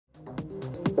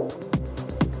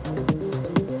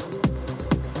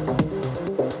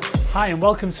Hi and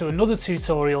welcome to another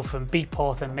tutorial from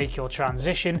Beatport and Make Your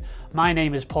Transition. My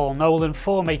name is Paul Nolan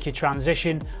for Make Your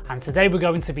Transition, and today we're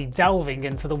going to be delving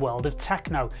into the world of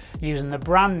techno using the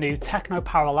brand new Techno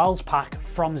Parallels pack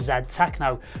from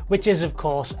ZTEKNO, which is of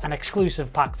course an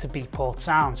exclusive pack to Beatport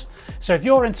Sounds. So if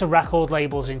you're into record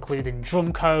labels including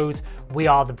Drumcode, We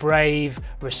Are the Brave,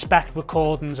 Respect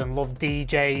Recordings and love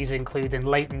DJs including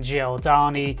Leighton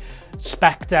Giordani,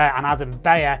 Spectre and Adam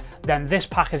Beyer, then this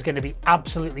pack is going to be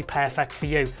absolutely perfect for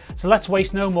you. So let's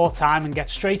waste no more time and get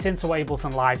straight into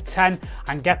Ableton Live 10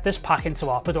 and get this pack into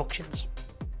our productions.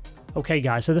 Okay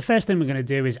guys, so the first thing we're going to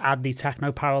do is add the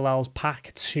Techno Parallels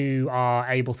pack to our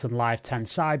Ableton Live 10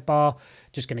 sidebar.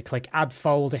 Just going to click add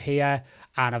folder here,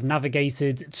 and I've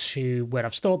navigated to where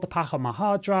I've stored the pack on my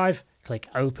hard drive, click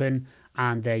open,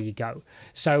 and there you go.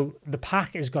 So the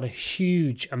pack has got a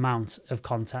huge amount of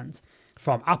content,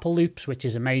 from Apple loops, which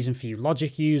is amazing for you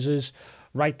Logic users,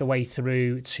 right the way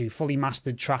through to fully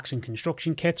mastered tracks and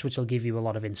construction kits, which will give you a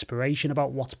lot of inspiration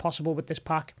about what's possible with this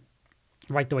pack,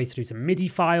 right the way through to MIDI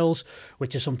files,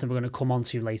 which is something we're going to come on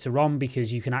to later on,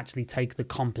 because you can actually take the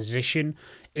composition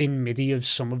in MIDI of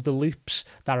some of the loops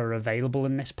that are available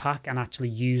in this pack and actually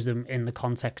use them in the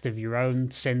context of your own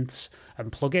synths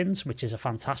and plugins, which is a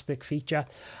fantastic feature.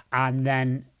 And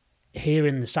then here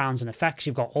in the sounds and effects,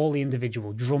 you've got all the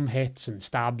individual drum hits and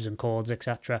stabs and chords,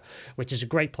 etc., which is a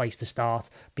great place to start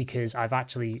because I've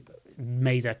actually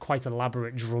made a quite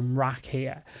elaborate drum rack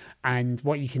here. And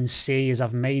what you can see is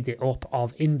I've made it up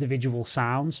of individual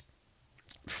sounds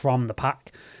from the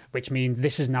pack, which means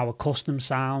this is now a custom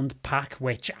sound pack,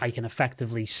 which I can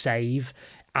effectively save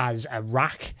as a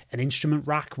rack, an instrument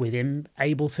rack within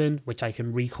Ableton, which I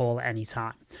can recall at any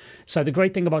time. So the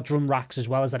great thing about drum racks as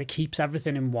well is that it keeps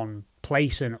everything in one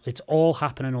place and it's all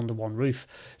happening under one roof.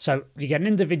 So you get an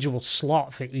individual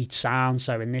slot for each sound.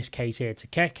 So in this case here, it's a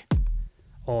kick,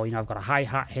 or I've got a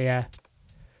hi-hat here,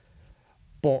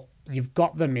 but you've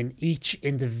got them in each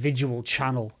individual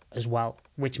channel as well,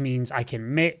 which means I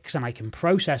can mix and I can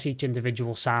process each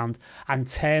individual sound and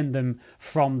turn them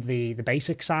from the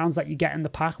basic sounds that you get in the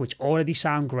pack, which already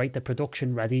sound great, they're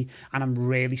production ready, and I'm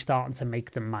really starting to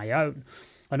make them my own.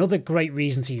 Another great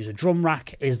reason to use a drum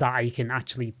rack is that I can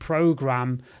actually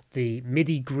program the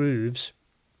MIDI grooves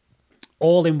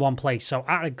all in one place. So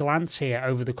at a glance here,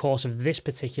 over the course of this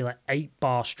particular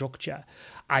 8-bar structure,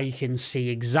 I can see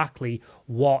exactly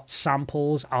what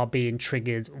samples are being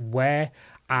triggered where.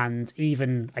 And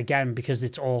even, again, because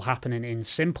it's all happening in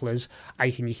simplers,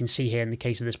 you can see here in the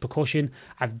case of this percussion,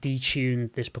 I've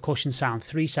detuned this percussion sound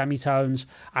 3 semitones,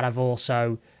 and I've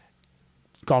also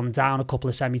gone down a couple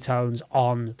of semitones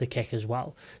on the kick as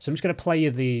well. So I'm just going to play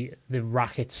you the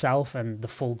rack itself and the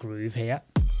full groove here.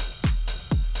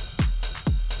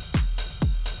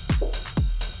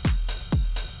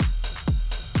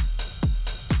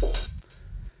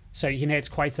 So you can hear it's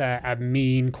quite a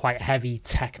mean, quite heavy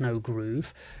techno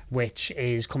groove, which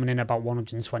is coming in about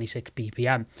 126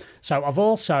 BPM. So I've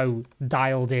also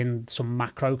dialed in some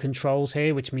macro controls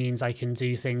here, which means I can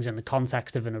do things in the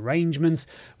context of an arrangement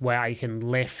where I can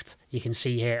lift, you can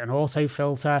see here, an auto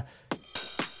filter.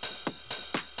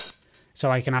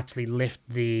 So I can actually lift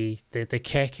the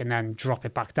kick and then drop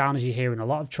it back down, as you hear in a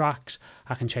lot of tracks.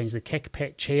 I can change the kick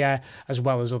pitch here, as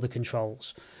well as other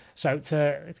controls. So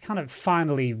to kind of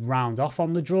finally round off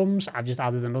on the drums, I've just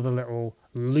added another little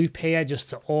loop here just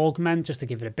to augment, just to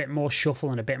give it a bit more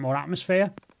shuffle and a bit more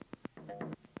atmosphere.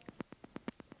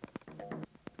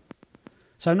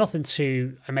 So nothing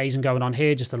too amazing going on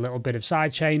here, just a little bit of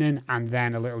side chaining and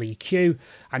then a little EQ.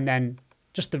 And then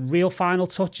just the real final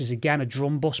touch is, again, a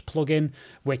drum bus plugin,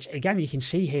 which, again, you can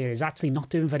see here is actually not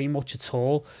doing very much at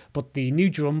all. But the new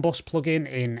drum bus plugin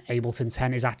in Ableton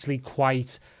 10 is actually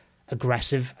quite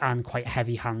aggressive and quite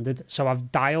heavy-handed. So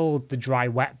I've dialed the dry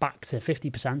wet back to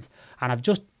 50%, and I've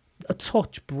just a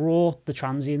touch brought the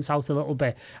transients out a little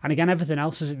bit. And again, everything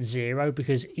else is at 0,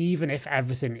 because even if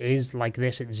everything is like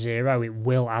this at 0, it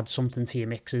will add something to your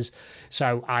mixes.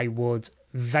 So I would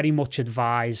very much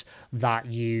advise that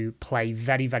you play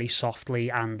very, very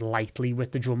softly and lightly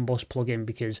with the drum bus plugin,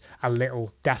 because a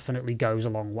little definitely goes a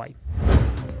long way.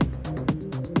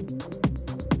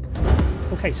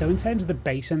 Okay, so in terms of the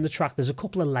bass in the track, there's a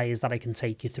couple of layers that I can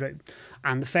take you through.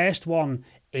 And the first one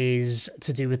is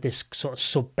to do with this sort of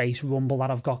sub-bass rumble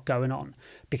that I've got going on.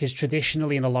 Because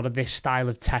traditionally in a lot of this style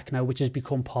of techno, which has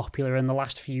become popular in the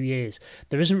last few years,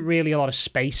 there isn't really a lot of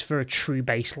space for a true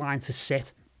bass line to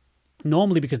sit,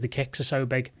 normally because the kicks are so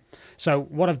big. So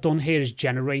what I've done here is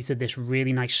generated this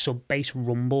really nice sub-bass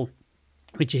rumble,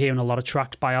 which you hear in a lot of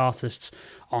tracks by artists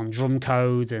on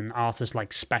Drumcode and artists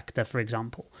like Spectre, for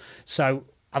example. So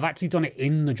I've actually done it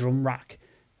in the drum rack.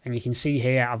 And you can see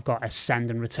here I've got a send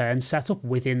and return setup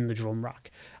within the drum rack.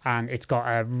 And it's got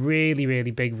a really, really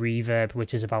big reverb,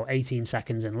 which is about 18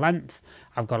 seconds in length.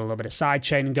 I've got a little bit of side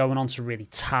chaining going on to really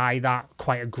tie that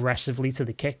quite aggressively to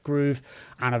the kick groove.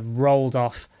 And I've rolled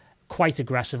off quite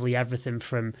aggressively everything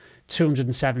from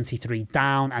 273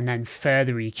 down and then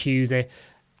further EQ'd it.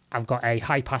 I've got a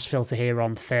high pass filter here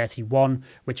on 31,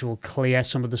 which will clear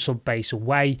some of the sub bass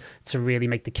away to really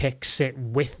make the kick sit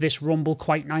with this rumble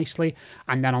quite nicely.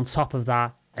 And then on top of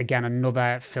that, again,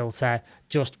 another filter,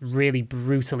 just really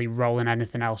brutally rolling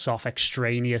anything else off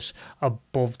extraneous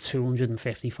above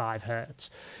 255 hertz.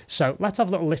 So let's have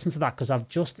a little listen to that, because I've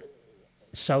just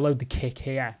soloed the kick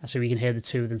here so we can hear the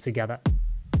two of them together.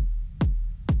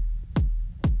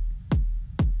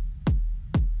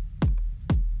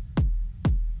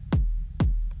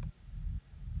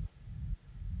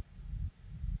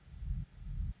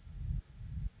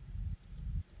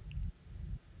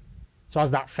 So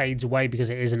as that fades away, because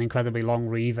it is an incredibly long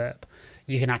reverb,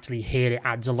 you can actually hear it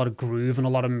adds a lot of groove and a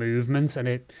lot of movement, and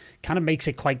it kind of makes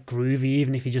it quite groovy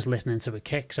even if you're just listening to a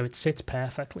kick, so it sits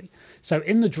perfectly. So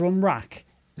in the drum rack,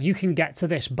 you can get to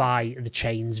this by the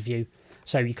chains view.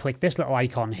 So you click this little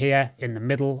icon here in the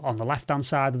middle on the left-hand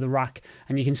side of the rack,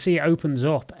 and you can see it opens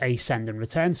up a send and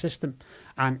return system.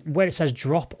 And where it says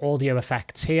drop audio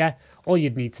effects here, all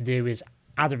you'd need to do is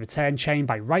add a return chain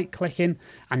by right-clicking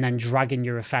and then dragging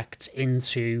your effects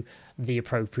into the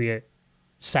appropriate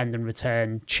send and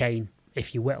return chain,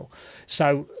 if you will.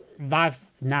 So that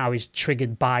now is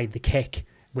triggered by the kick,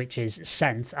 which is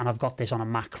sent, and I've got this on a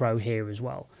macro here as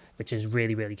well, which is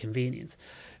really, really convenient.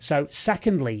 So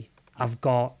secondly, I've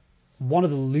got one of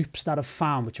the loops that I've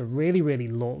found, which I really, really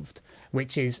loved,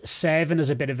 which is serving as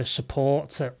a bit of a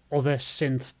support to other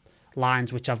synth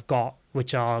lines which I've got,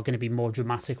 which are going to be more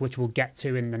dramatic, which we'll get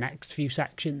to in the next few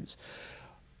sections.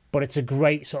 But it's a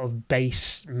great sort of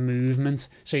bass movement.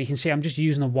 So you can see I'm just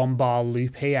using a 1 bar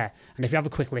loop here, and if you have a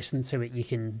quick listen to it, you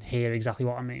can hear exactly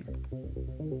what I mean.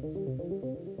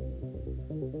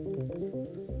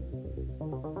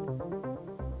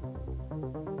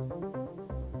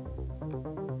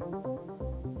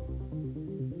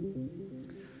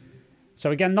 So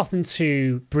again, nothing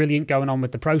too brilliant going on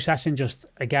with the processing, just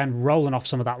again, rolling off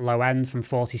some of that low end from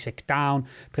 46 down,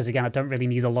 because again, I don't really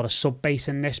need a lot of sub bass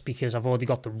in this because I've already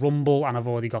got the rumble and I've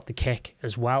already got the kick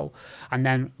as well. And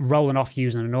then rolling off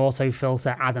using an auto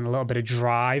filter, adding a little bit of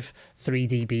drive, 3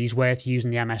 dBs worth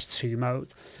using the MS2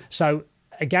 mode. So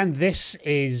again, this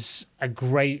is a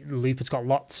great loop. It's got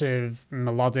lots of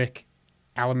melodic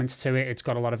elements to it. It's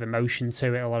got a lot of emotion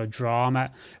to it, a lot of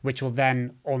drama, which will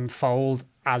then unfold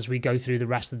as we go through the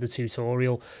rest of the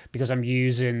tutorial, because I'm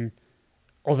using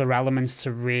other elements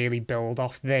to really build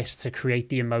off this to create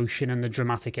the emotion and the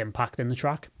dramatic impact in the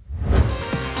track.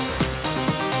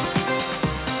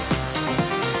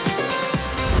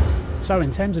 So in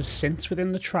terms of synths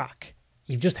within the track,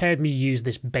 you've just heard me use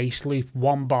this bass loop,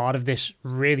 1 bar of this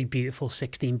really beautiful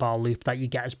 16 bar loop that you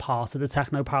get as part of the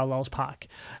Techno Parallels pack.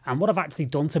 And what I've actually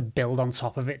done to build on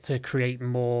top of it to create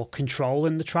more control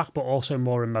in the track, but also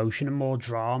more emotion and more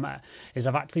drama, is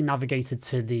I've actually navigated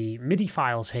to the MIDI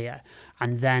files here,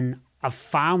 and then I've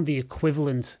found the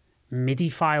equivalent MIDI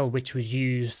file which was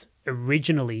used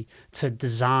originally to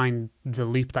design the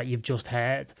loop that you've just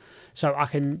heard. So I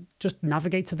can just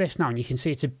navigate to this now, and you can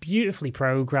see it's a beautifully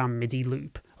programmed MIDI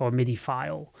loop or MIDI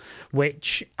file,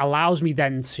 which allows me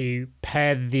then to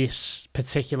pair this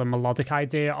particular melodic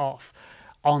idea off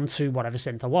onto whatever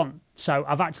synth I want. So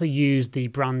I've actually used the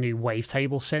brand new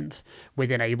wavetable synth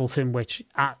within Ableton, which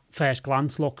at first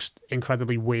glance looks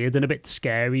incredibly weird and a bit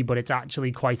scary, but it's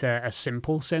actually quite a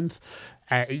simple synth.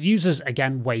 It uses,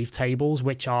 again, wavetables,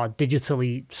 which are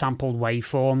digitally sampled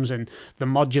waveforms, and the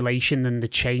modulation and the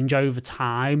change over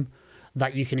time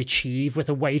that you can achieve with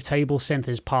a wavetable synth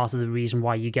is part of the reason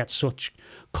why you get such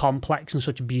complex and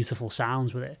such beautiful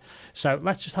sounds with it. So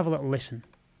let's just have a little listen.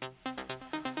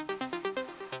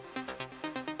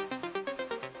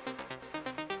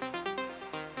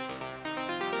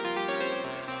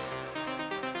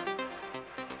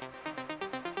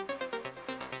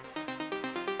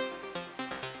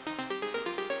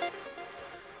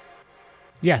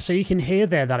 Yeah, so you can hear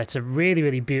there that it's a really,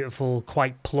 really beautiful,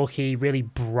 quite plucky, really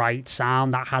bright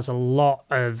sound that has a lot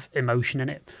of emotion in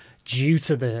it due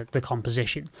to the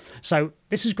composition. So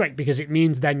this is great because it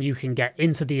means then you can get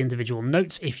into the individual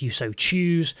notes if you so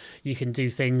choose. You can do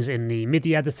things in the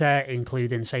MIDI editor,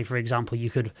 including, say, for example,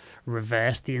 you could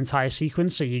reverse the entire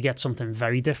sequence so you get something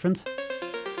very different.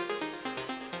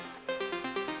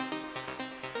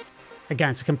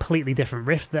 Again, it's a completely different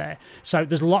riff there. So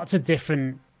there's lots of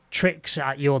different tricks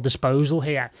at your disposal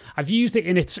here. I've used it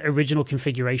in its original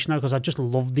configuration though, because I just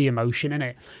love the emotion in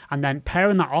it. And then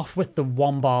pairing that off with the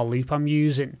 1-bar loop I'm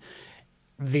using,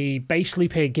 the bass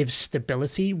loop here gives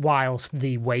stability, whilst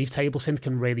the wavetable synth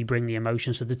can really bring the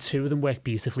emotion. So the two of them work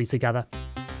beautifully together.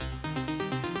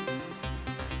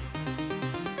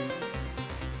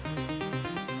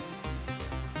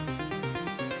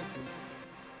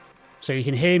 So you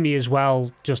can hear me as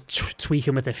well, just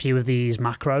tweaking with a few of these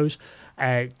macros,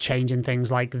 changing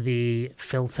things like the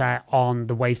filter on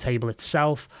the wavetable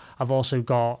itself. I've also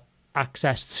got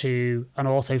access to an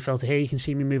auto filter here. You can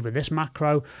see me move with this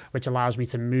macro, which allows me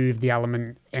to move the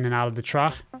element in and out of the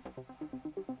track.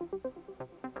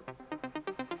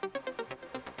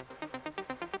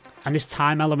 And this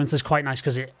time element is quite nice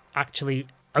because it actually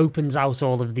opens out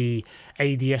all of the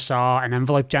ADSR and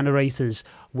envelope generators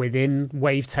within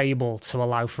wavetable to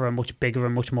allow for a much bigger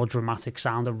and much more dramatic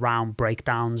sound around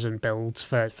breakdowns and builds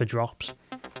for drops.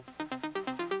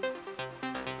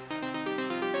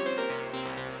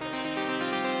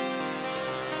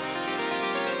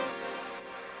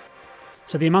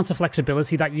 So the amount of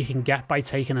flexibility that you can get by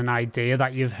taking an idea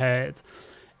that you've heard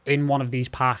in one of these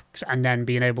packs and then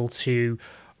being able to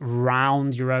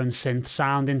round your own synth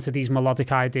sound into these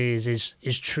melodic ideas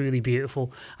is truly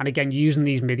beautiful. And again, using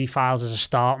these MIDI files as a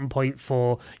starting point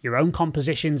for your own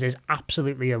compositions is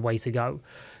absolutely a way to go.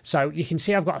 So you can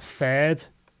see I've got a third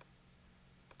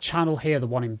channel here, the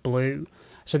one in blue.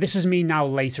 So this is me now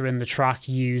later in the track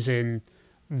using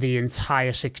the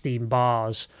entire 16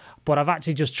 bars, but I've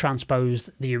actually just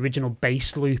transposed the original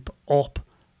bass loop up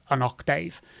an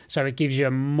octave. So it gives you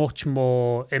a much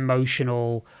more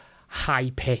emotional,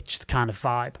 high-pitched kind of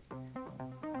vibe.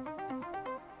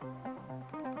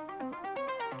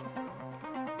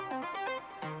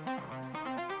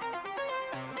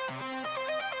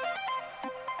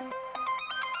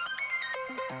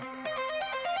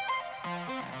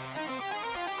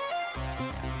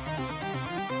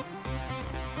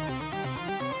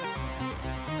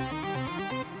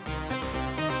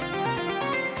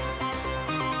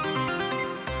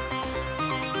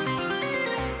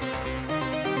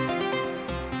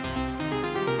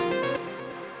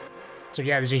 So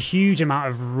yeah, there's a huge amount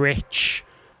of rich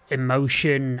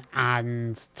emotion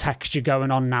and texture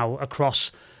going on now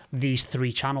across these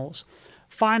three channels.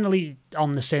 Finally,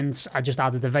 on the synths, I just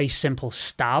added a very simple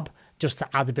stab just to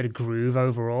add a bit of groove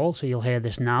overall. So you'll hear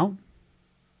this now.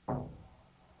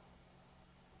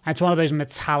 It's one of those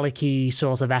metallic-y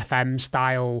sort of FM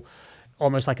style,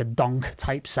 almost like a donk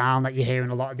type sound that you hear in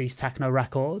a lot of these techno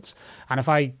records. And if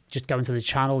I just go into the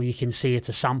channel, you can see it's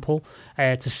a sample.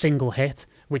 It's a single hit,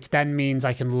 which then means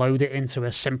I can load it into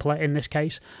a simpler in this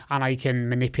case, and I can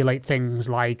manipulate things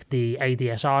like the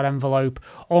ADSR envelope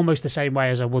almost the same way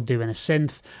as I would do in a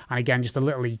synth. And again, just a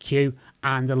little EQ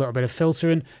and a little bit of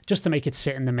filtering just to make it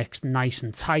sit in the mix nice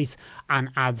and tight and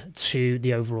add to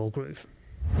the overall groove.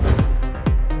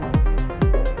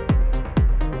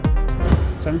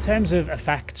 So in terms of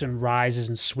effects and rises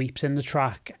and sweeps in the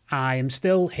track, I am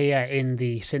still here in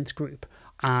the synth group,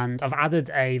 and I've added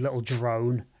a little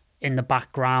drone in the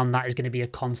background that is going to be a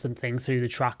constant thing through the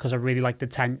track because I really like the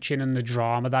tension and the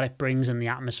drama that it brings and the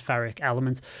atmospheric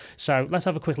element. So let's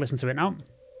have a quick listen to it now.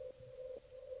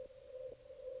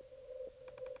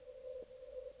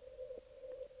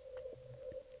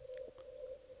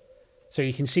 So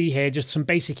you can see here just some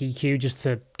basic EQ just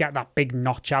to get that big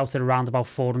notch out at around about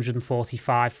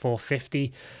 445,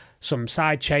 450, some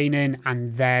side chaining,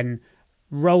 and then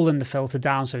rolling the filter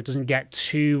down so it doesn't get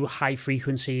too high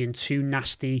frequency and too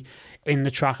nasty in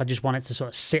the track. I just want it to sort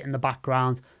of sit in the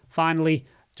background. Finally,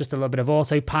 just a little bit of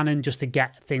auto panning just to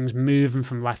get things moving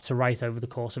from left to right over the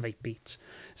course of 8 beats.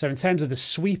 So in terms of the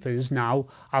sweepers now,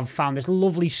 I've found this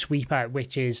lovely sweeper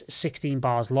which is 16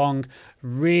 bars long,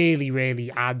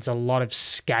 really adds a lot of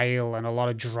scale and a lot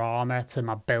of drama to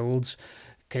my builds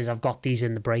because I've got these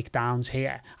in the breakdowns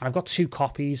here. And I've got 2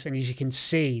 copies, and as you can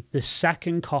see, the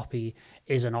second copy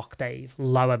is an octave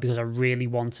lower because I really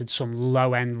wanted some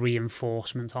low-end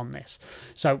reinforcement on this.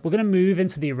 So we're going to move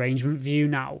into the arrangement view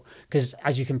now because,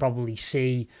 as you can probably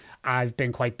see, I've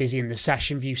been quite busy in the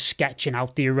session view sketching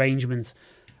out the arrangement.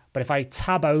 But if I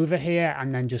tab over here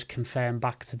and then just confirm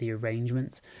back to the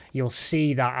arrangement, you'll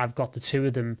see that I've got the 2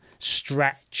 of them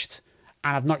stretched,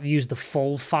 and I've not used the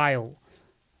full file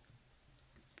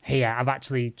here. I've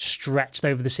actually stretched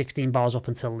over the 16 bars up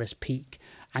until this peak,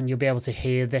 and you'll be able to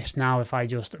hear this now. If I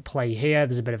just play here,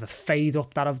 there's a bit of a fade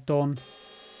up that I've done.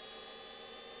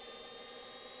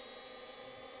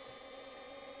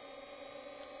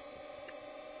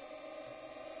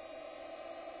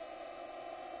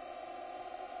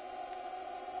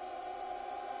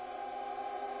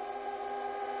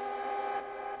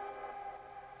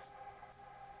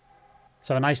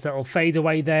 So a nice little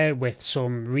fadeaway there with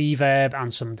some reverb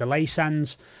and some delay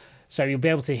sends. So you'll be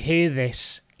able to hear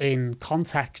this in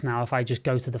context now if I just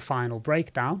go to the final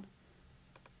breakdown.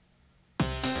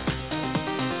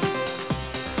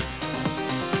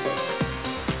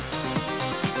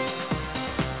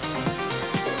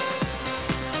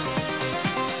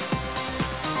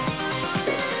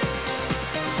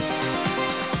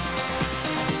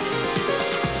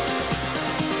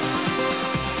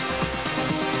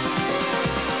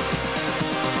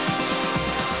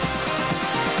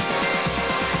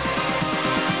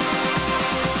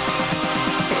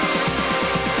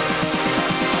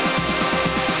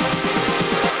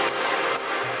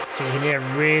 So you can hear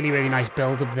a really, really nice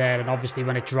build up there, and obviously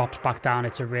when it drops back down,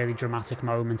 it's a really dramatic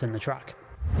moment in the track.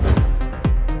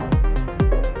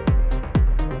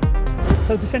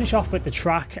 So to finish off with the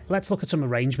track, let's look at some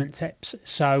arrangement tips.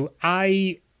 So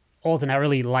I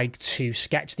ordinarily like to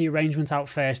sketch the arrangement out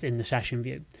first in the session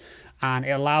view, and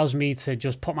it allows me to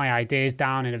just put my ideas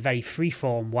down in a very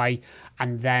free-form way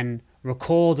and then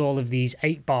record all of these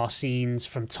 8-bar scenes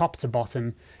from top to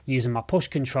bottom using my push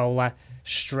controller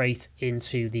straight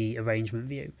into the arrangement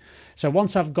view. So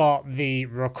once I've got the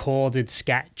recorded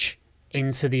sketch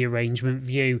into the arrangement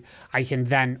view, I can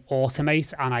then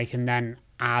automate and I can then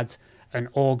add and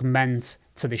augment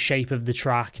to the shape of the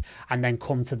track and then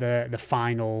come to the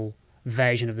final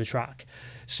version of the track.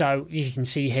 So you can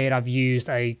see here I've used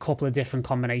a couple of different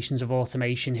combinations of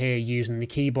automation here using the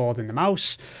keyboard and the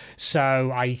mouse.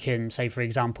 So I can, say for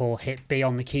example, hit B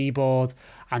on the keyboard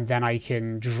and then I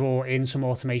can draw in some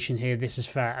automation here. This is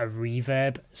for a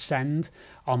reverb send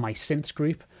on my synths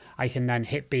group. I can then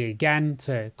hit B again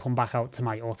to come back out to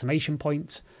my automation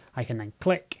point. I can then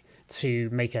click to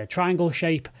make a triangle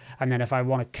shape, and then if I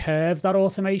want to curve that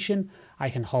automation, I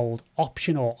can hold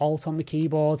Option or Alt on the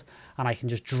keyboard and I can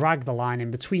just drag the line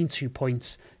in between 2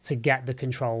 points to get the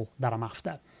control that I'm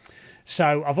after.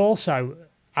 So I've also,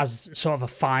 as sort of a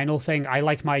final thing, I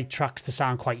like my tracks to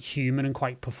sound quite human and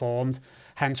quite performed,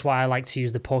 hence why I like to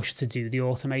use the push to do the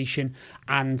automation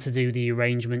and to do the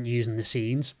arrangement using the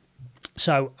scenes.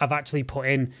 So I've actually put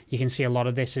in, you can see a lot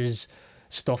of this is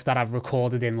stuff that I've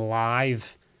recorded in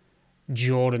live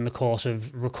during the course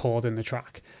of recording the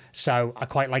track. So I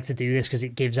quite like to do this because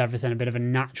it gives everything a bit of a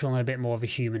natural and a bit more of a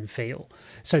human feel.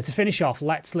 So to finish off,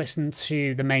 let's listen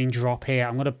to the main drop here.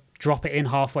 I'm going to drop it in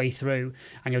halfway through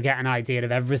and you'll get an idea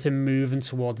of everything moving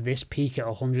towards this peak at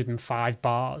 105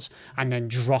 bars and then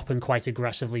dropping quite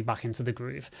aggressively back into the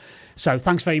groove. So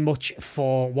thanks very much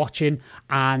for watching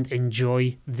and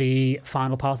enjoy the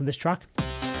final part of this track.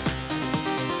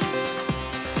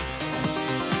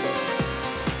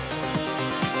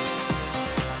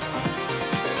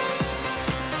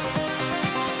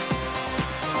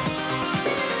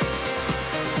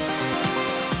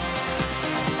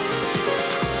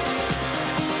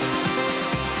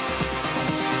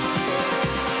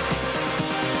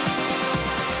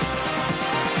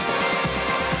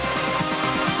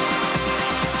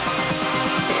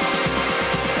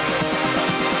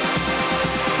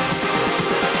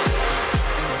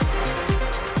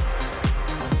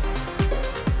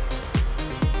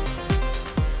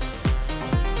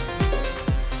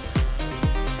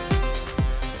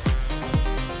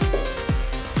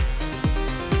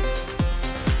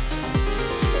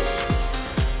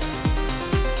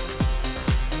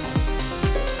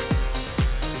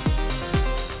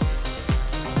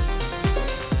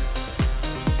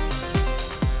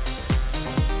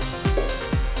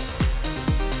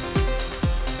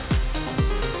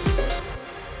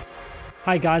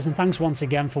 Hi guys, and thanks once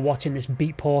again for watching this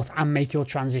Beatport and Make Your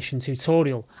Transition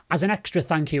tutorial. As an extra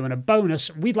thank you and a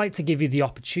bonus, we'd like to give you the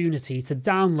opportunity to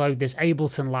download this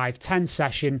Ableton Live 10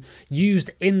 session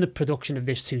used in the production of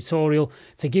this tutorial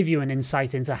to give you an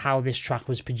insight into how this track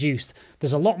was produced.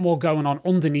 There's a lot more going on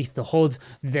underneath the hood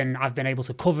than I've been able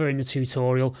to cover in the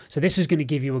tutorial, so this is going to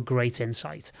give you a great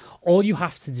insight. All you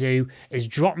have to do is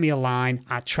drop me a line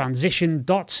at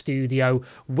transition.studio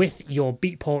with your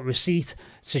Beatport receipt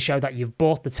to show that you've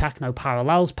bought the Techno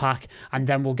Parallels pack, and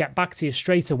then we'll get back to you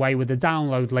straight away with the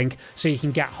download link so you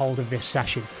can get hold of this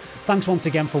session. Thanks once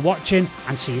again for watching,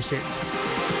 and see you soon.